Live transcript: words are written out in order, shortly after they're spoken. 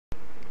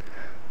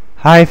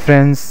Hi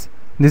friends,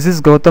 this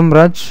is Gautam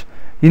Raj.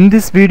 In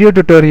this video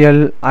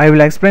tutorial, I will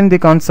explain the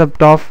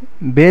concept of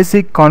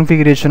basic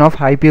configuration of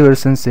IP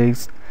version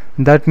 6.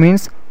 That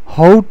means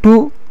how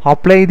to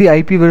apply the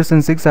IP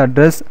version 6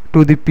 address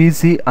to the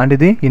PC and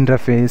the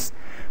interface.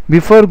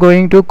 Before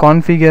going to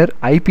configure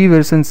IP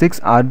version 6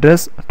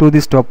 address to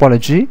this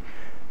topology,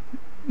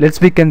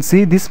 we can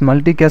see this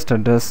multicast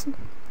address.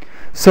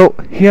 So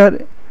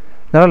here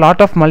there are a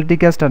lot of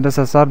multicast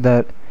addresses are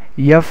there.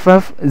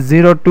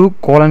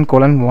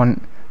 FF02::1,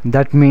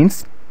 that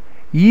means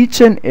each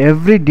and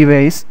every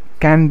device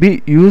can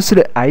be used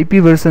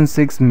IP version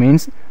 6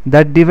 means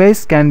that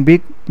device can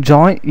be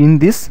joined in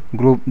this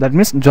group, that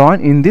means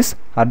join in this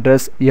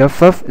address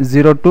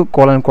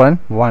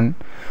FF02::1.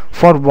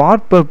 For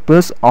what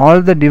purpose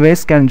all the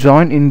device can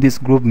join in this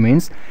group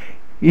means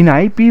in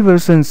IP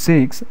version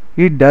 6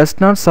 it does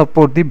not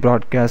support the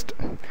broadcast.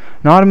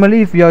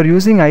 Normally if you are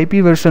using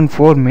IP version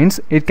 4 means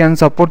it can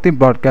support the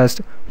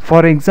broadcast.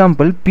 For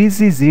example,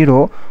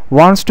 PC0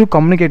 wants to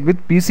communicate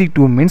with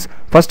PC2 means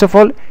first of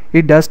all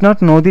it does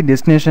not know the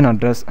destination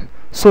address,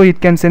 so it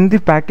can send the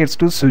packets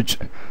to switch.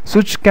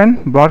 Switch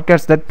can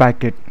broadcast that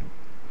packet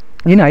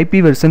in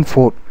IP version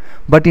 4,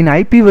 but in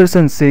IP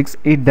version 6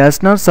 it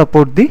does not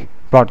support the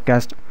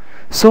broadcast.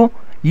 So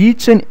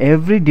each and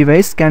every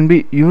device can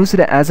be used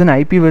as an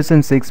IP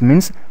version 6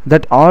 means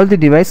that all the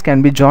device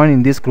can be joined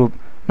in this group.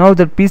 Now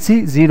the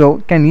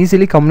PC0 can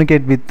easily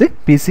communicate with the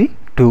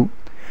PC2.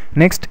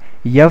 Next,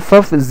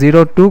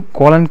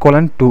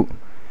 FF02::2.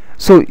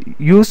 So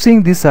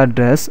using this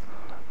address,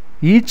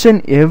 each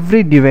and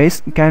every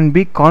device can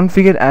be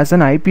configured as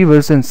an IP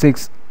version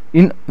 6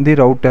 in the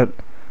router,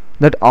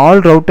 that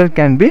all router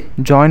can be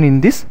joined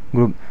in this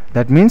group.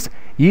 That means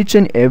each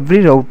and every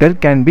router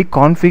can be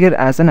configured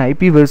as an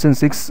IP version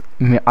 6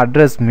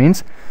 address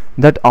means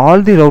that all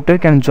the router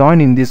can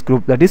join in this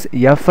group, that is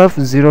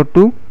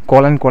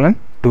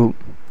FF02::2.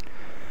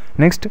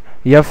 Next,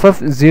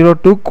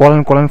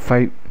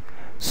 FF02::5.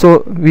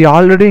 So we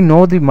already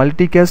know the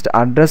multicast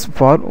address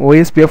for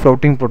OSPF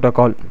routing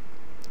protocol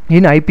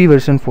in IP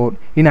version 4.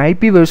 In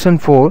IP version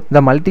 4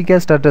 the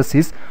multicast address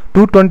is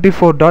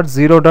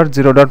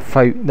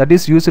 224.0.0.5, that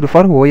is used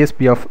for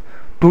OSPF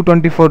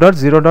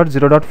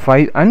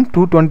 224.0.0.5 and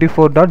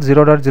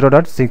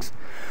 224.0.0.6.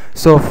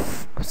 so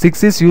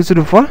 6 is used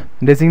for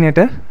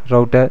designated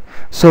router.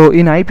 So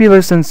in IP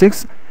version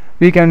 6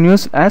 we can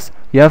use as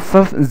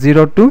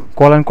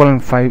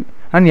FF02::5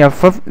 and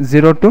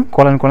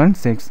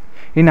FF02::6.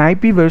 In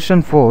IP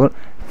version 4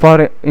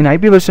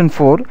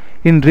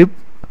 in RIP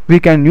we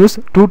can use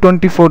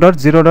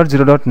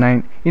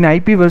 224.0.0.9. in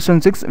IP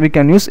version 6 we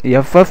can use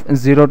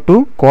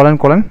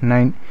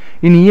FF02::9.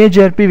 in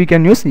EAGRP we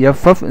can use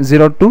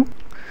FF02.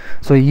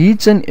 So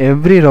each and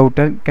every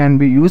router can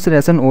be used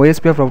as an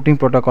OSPF routing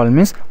protocol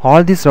means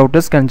all these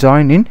routers can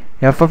join in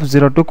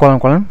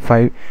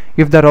FF02::5.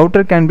 If the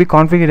router can be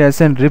configured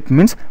as an RIP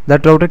means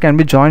that router can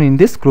be joined in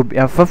this group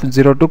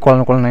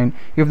FF02::9.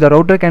 If the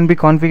router can be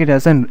configured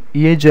as an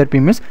EAGRP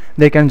means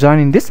they can join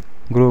in this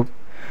group.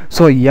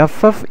 So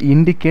FF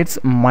indicates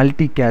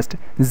multicast,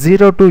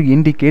 02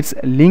 indicates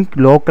link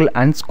local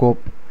and scope.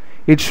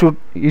 It should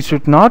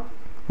not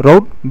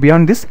route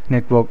beyond this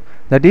network,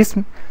 that is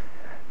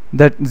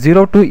that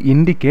 02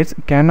 indicates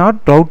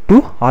cannot route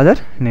to other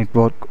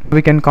network.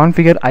 We can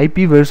configure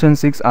IP version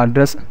 6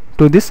 address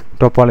to this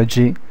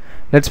topology.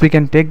 We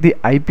can take the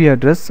IP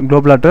address,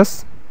 global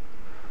address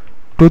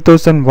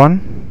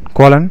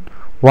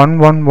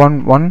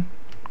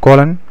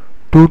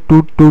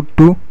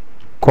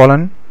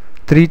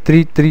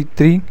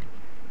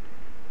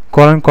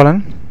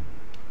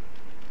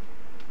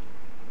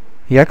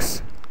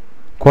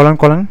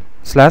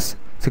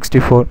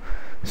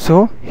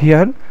So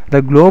here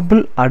the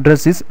global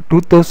address is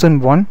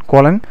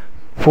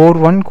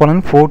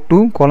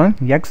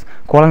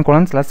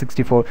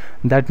 2001:41:42:x:/64.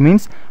 That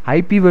means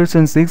IP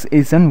version 6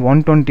 is an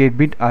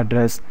 128-bit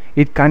address.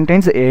 It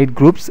contains 8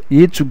 groups,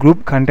 each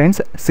group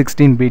contains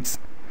 16 bits.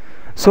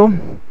 So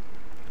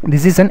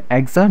this is an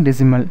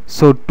hexadecimal,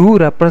 so 2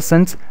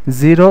 represents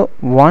 0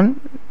 1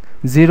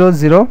 0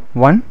 0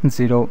 1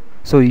 0,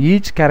 so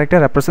each character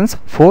represents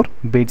 4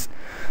 bits.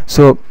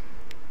 So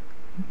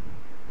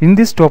in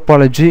this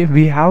topology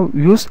we have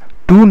used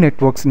two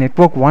networks,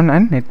 network 1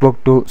 and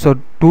network 2. So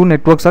two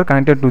networks are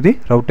connected to the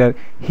router.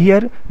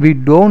 Here we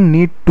don't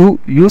need to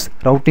use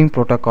routing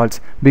protocols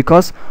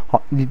because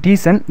it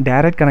is an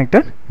direct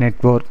connected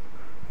network.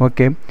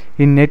 Okay,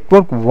 in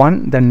network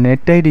 1 the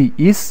net ID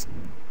is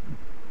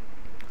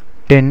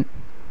 10,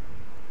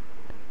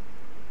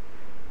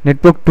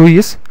 network 2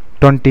 is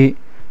 20,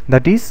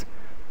 that is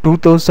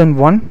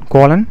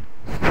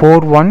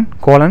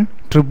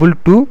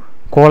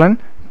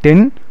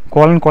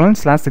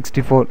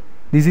 2001:41:222:10::/64.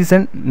 This is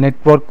a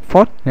network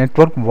for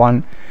network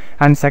 1,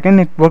 and second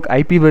network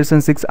IP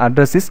version 6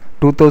 address is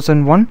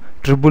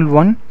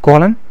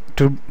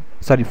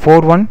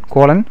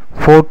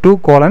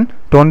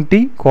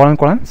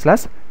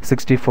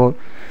 2001:11:41:42:20:/64.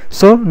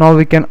 So now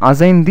we can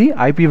assign the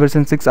IP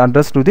version 6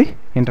 address to the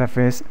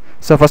interface.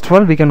 So first of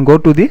all we can go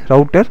to the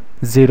router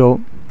 0.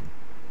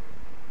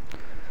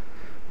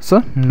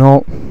 So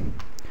no,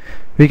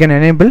 we can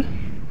enable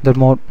the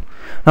mode.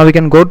 Now we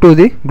can go to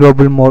the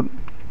global mode.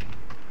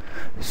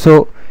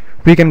 So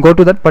we can go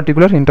to that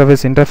particular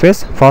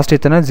interface fast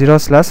Ethernet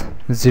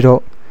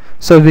 0/0.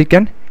 So we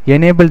can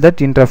enable that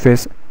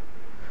interface.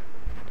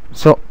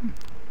 So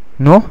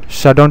no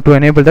shutdown to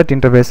enable that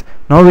interface.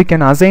 Now we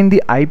can assign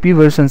the IP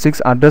version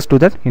 6 address to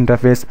that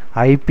interface.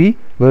 IP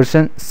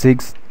version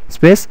 6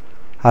 space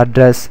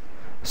address.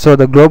 So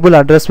the global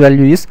address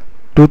value is